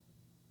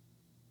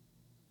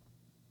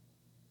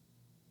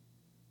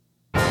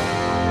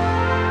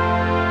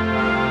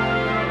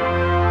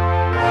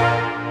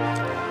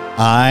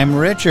I'm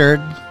Richard.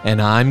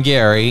 And I'm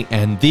Gary,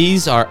 and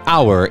these are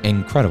our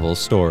incredible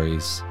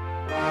stories.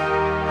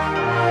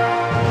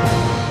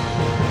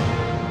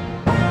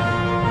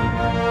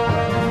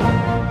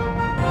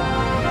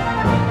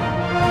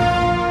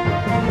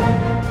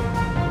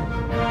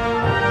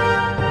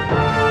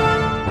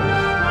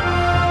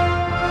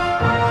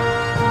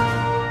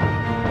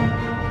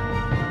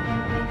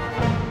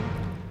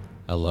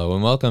 Hello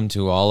and welcome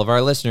to all of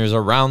our listeners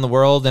around the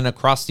world and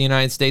across the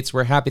United States.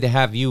 We're happy to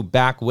have you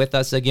back with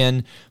us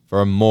again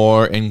for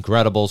more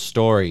incredible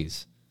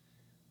stories.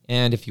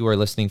 And if you are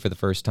listening for the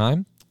first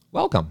time,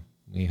 welcome.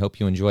 We hope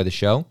you enjoy the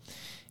show.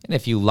 And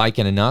if you like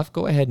it enough,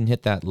 go ahead and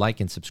hit that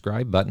like and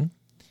subscribe button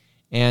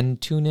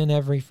and tune in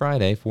every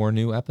Friday for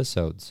new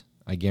episodes.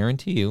 I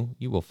guarantee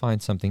you will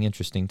find something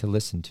interesting to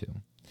listen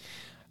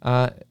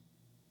to.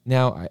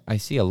 Now, I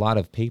see a lot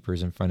of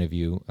papers in front of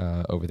you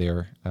over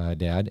there,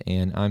 Dad,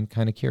 and I'm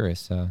kind of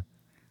curious.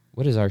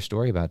 What is our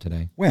story about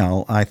today?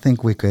 Well, I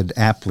think we could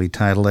aptly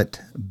title it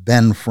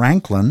Ben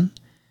Franklin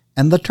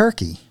and the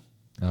Turkey.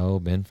 Oh,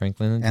 Ben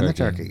Franklin and the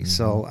Turkey. Mm-hmm.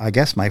 So I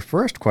guess my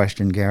first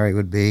question, Gary,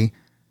 would be,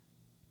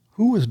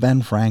 who was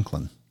Ben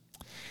Franklin?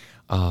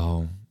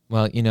 Oh,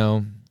 well,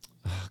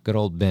 good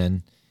old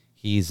Ben.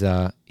 He's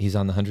on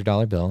the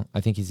 $100 bill. I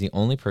think he's the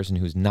only person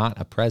who's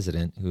not a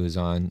president who is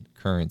on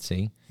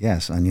currency.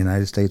 Yes, on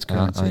United States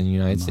currency. On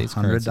United States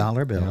currency.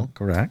 $100 bill, yeah.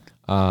 Correct.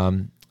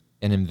 An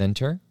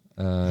inventor.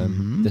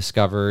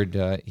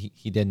 Discovered,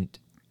 he didn't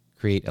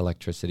create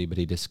electricity, but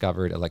he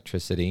discovered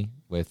electricity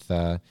with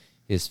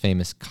his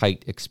famous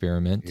kite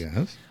experiment.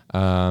 Yes.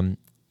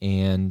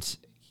 And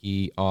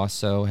he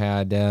also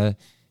had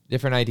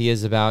different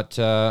ideas about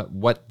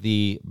what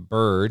the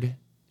bird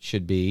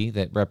should be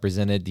that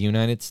represented the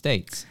United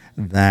States.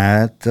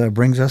 That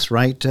brings us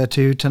right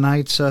to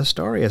tonight's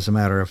story, as a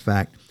matter of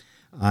fact.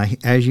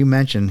 As you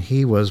mentioned,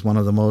 he was one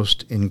of the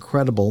most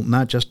incredible,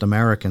 not just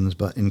Americans,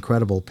 but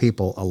incredible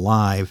people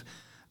alive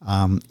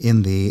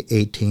in the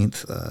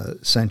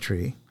 18th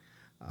century.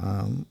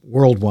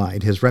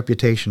 Worldwide. His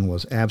reputation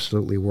was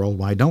absolutely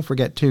worldwide. Don't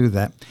forget, too,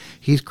 that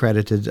he's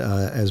credited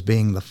as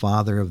being the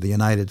father of the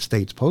United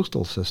States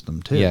postal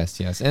system, too. Yes.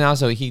 And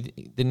also, he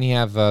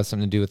have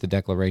something to do with the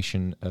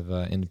Declaration of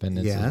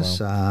Independence as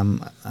well?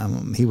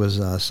 Yes. He was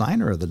a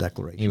signer of the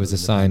Declaration. He was a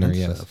signer,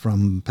 yes.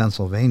 From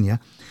Pennsylvania.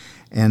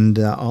 And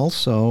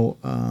also,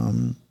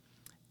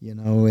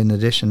 in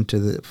addition to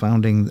the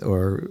founding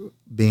or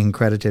being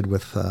credited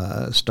with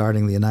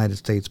starting the United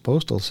States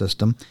postal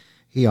system,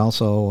 he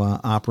also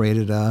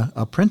operated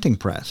a printing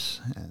press,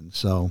 and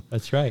so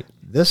that's right.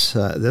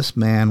 This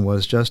man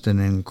was just an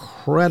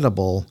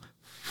incredible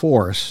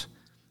force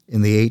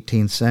in the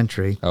 18th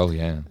century. Oh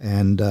yeah,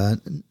 and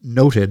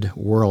noted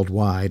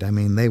worldwide. I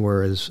mean, they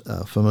were as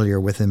familiar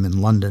with him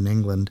in London,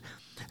 England,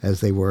 as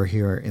they were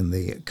here in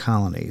the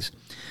colonies.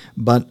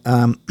 But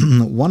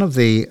one of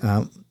the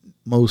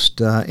most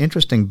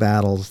interesting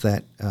battles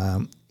that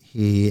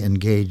he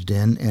engaged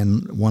in,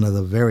 and one of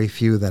the very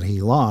few that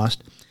he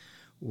lost,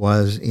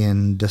 was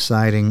in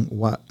deciding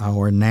what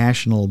our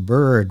national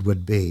bird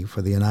would be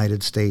for the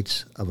United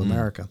States of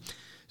America.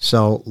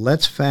 So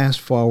let's fast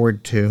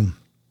forward to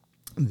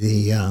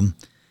the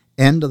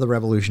end of the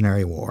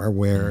Revolutionary War,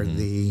 where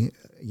the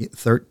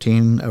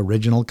 13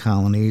 original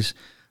colonies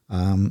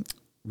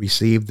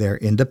received their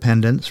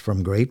independence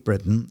from Great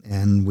Britain,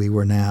 and we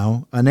were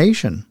now a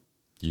nation.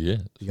 Yeah,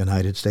 the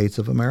United States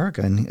of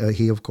America. And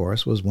he, of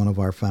course, was one of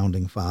our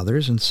founding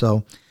fathers, and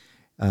so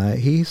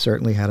he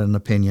certainly had an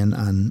opinion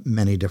on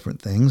many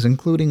different things,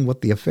 including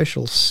what the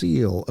official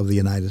seal of the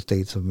United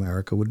States of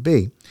America would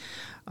be,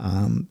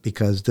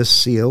 because this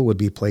seal would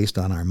be placed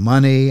on our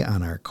money,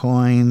 on our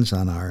coins,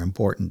 on our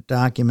important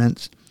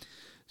documents.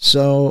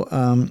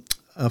 So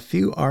a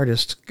few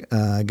artists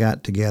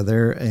got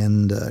together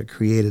and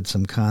created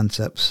some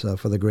concepts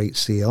for the Great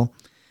Seal,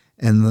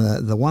 and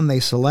the one they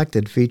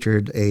selected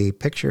featured a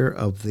picture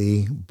of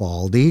the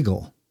bald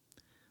eagle,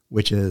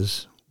 which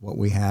is what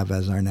we have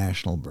as our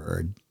national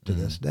bird to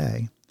this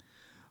day.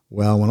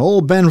 Well, when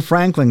old Ben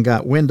Franklin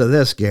got wind of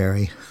this,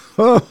 Gary,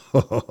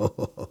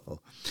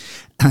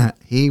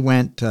 he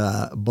went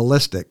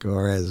ballistic,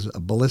 or as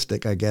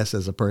ballistic, I guess,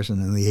 as a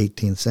person in the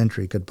 18th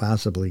century could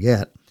possibly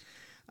get.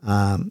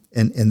 And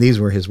these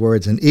were his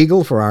words: "An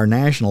eagle for our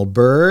national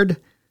bird?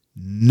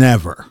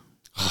 Never."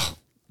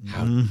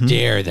 How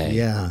dare they?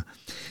 Yeah.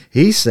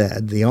 He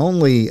said the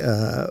only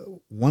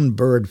one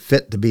bird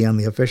fit to be on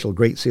the official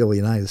Great Seal of the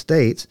United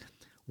States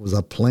was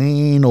a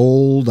plain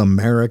old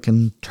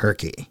American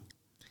turkey.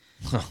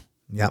 Huh.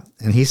 Yep.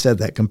 And he said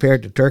that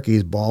compared to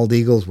turkeys, bald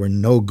eagles were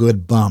no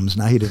good bums.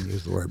 Now, he didn't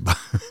use the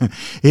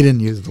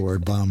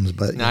word bums,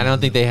 but no, I don't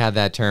think they had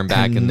that term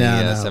back in the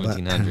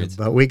 1700s.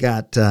 But we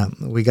got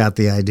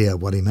the idea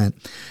of what he meant.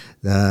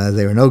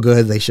 They were no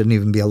good. They shouldn't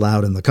even be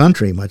allowed in the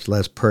country, much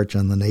less perch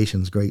on the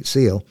nation's Great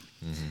Seal.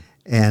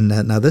 And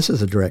now this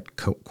is a direct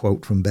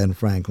quote from Ben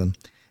Franklin.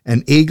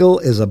 "An eagle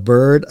is a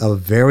bird of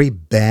very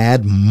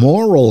bad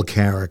moral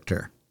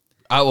character."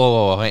 Oh,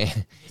 whoa,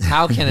 wait.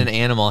 How can an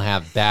animal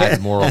have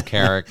bad moral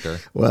character?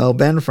 Well,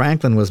 Ben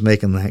Franklin was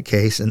making that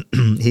case, and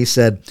he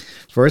said,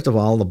 first of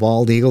all, the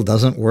bald eagle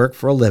doesn't work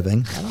for a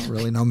living. I don't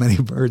really know many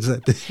birds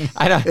that do.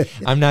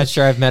 I'm not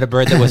sure I've met a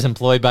bird that was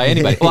employed by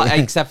anybody, well,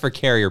 except for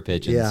carrier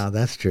pigeons. Yeah,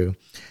 that's true.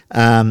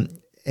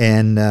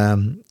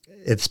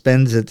 It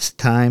spends its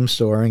time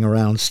soaring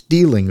around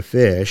stealing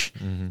fish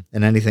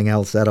and anything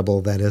else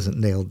edible that isn't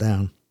nailed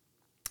down.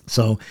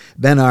 So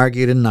Ben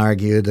argued and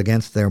argued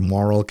against their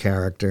moral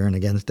character and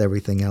against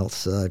everything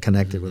else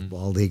connected with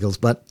bald eagles.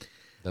 But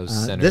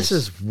this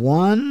is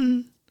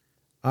one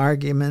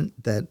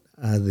argument that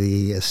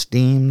the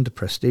esteemed,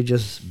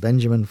 prestigious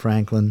Benjamin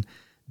Franklin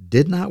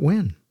did not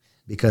win,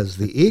 because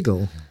the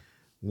eagle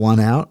won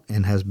out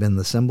and has been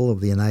the symbol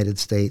of the United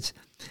States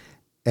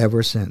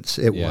ever since.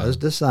 It was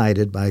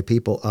decided by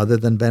people other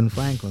than Ben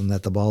Franklin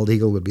that the bald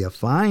eagle would be a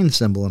fine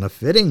symbol and a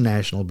fitting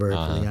national bird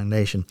for the young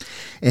nation.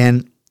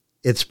 And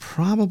it's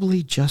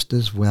probably just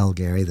as well,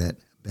 Gary, that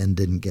Ben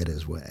didn't get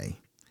his way.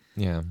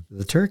 Yeah.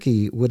 The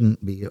turkey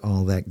wouldn't be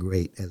all that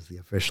great as the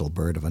official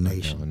bird of a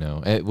nation.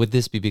 No. Would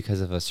this be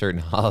because of a certain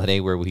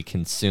holiday where we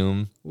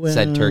consume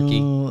said turkey?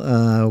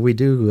 We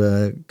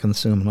do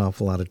consume an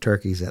awful lot of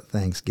turkeys at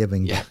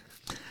Thanksgiving. Yeah.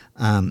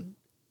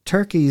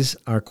 Turkeys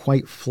are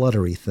quite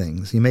fluttery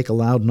things. You make a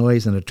loud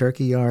noise in a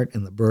turkey yard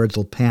and the birds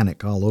will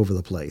panic all over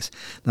the place.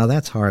 Now,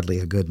 that's hardly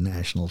a good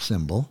national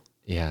symbol.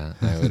 Yeah,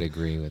 I would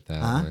agree with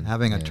that.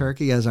 Having a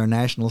turkey as our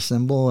national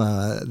symbol,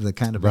 the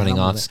kind of running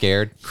off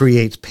scared,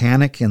 creates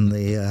panic in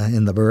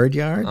the bird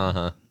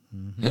yard.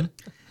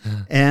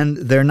 And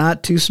they're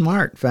not too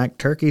smart. In fact,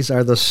 turkeys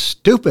are the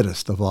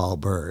stupidest of all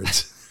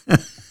birds.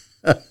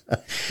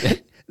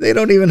 They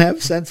don't even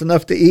have sense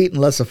enough to eat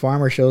unless a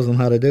farmer shows them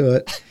how to do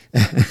it.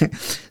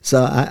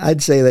 So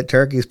I'd say that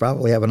turkeys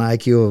probably have an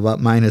IQ of about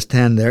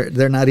 -10.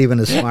 They're not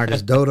even as smart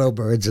as dodo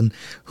birds, and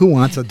who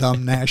wants a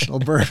dumb national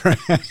bird?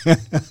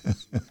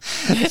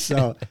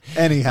 So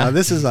anyhow,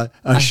 this is a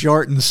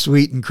short and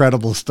sweet,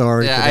 incredible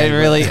story. Yeah,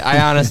 today,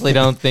 I honestly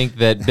don't think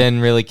that Ben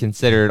really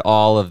considered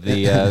all of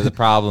the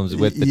problems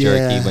with the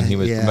turkey when he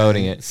was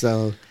promoting it.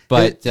 So.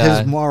 But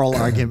his moral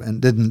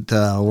argument didn't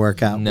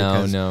work out.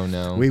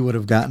 No. We would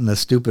have gotten a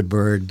stupid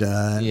bird,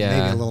 maybe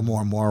a little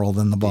more moral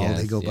than the bald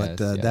eagle, but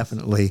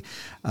definitely,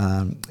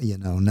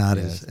 not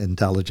as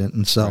intelligent.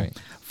 And so,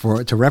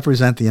 to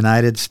represent the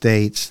United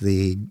States,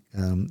 the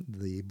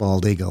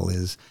bald eagle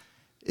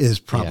is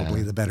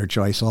probably the better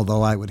choice.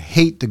 Although I would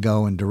hate to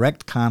go in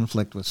direct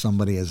conflict with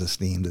somebody as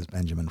esteemed as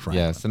Benjamin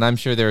Franklin. Yes, and I'm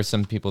sure there are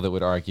some people that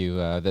would argue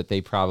that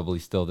they probably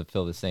still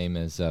feel the same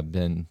as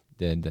Ben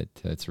did, that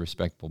it's a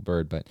respectable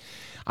bird. But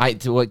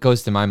what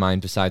goes to my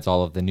mind, besides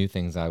all of the new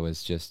things, I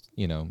was just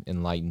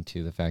enlightened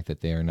to the fact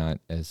that they are not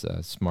as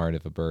smart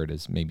of a bird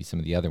as maybe some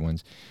of the other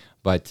ones,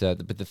 but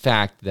the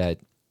fact that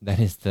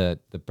is the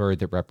bird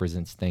that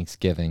represents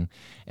Thanksgiving,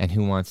 and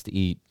who wants to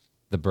eat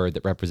the bird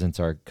that represents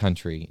our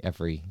country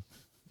every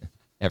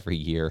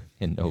year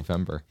in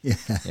November. Yeah.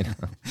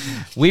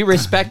 We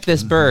respect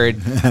this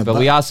bird, but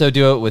we also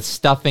do it with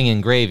stuffing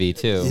and gravy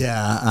too.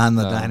 Yeah, on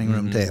the dining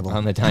room table.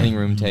 On the dining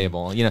room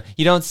table. You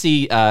don't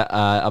see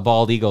a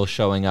bald eagle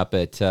showing up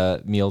at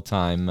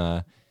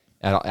mealtime.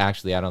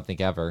 Actually, I don't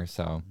think ever.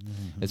 So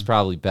it's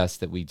probably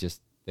best that we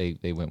just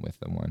they went with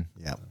the one.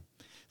 Yeah.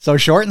 So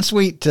short and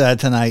sweet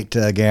tonight,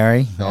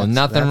 Gary.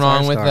 Nothing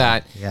wrong with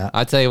that. Yeah.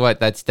 I'll tell you what,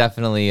 that's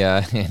definitely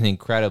an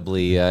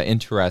incredibly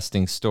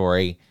interesting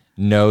story.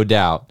 No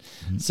doubt.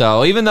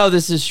 So even though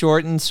this is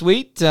short and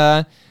sweet,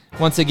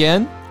 once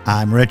again,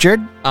 I'm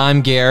Richard.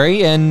 I'm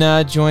Gary, and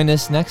join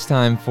us next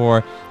time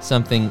for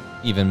something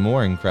even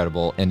more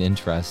incredible and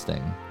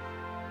interesting.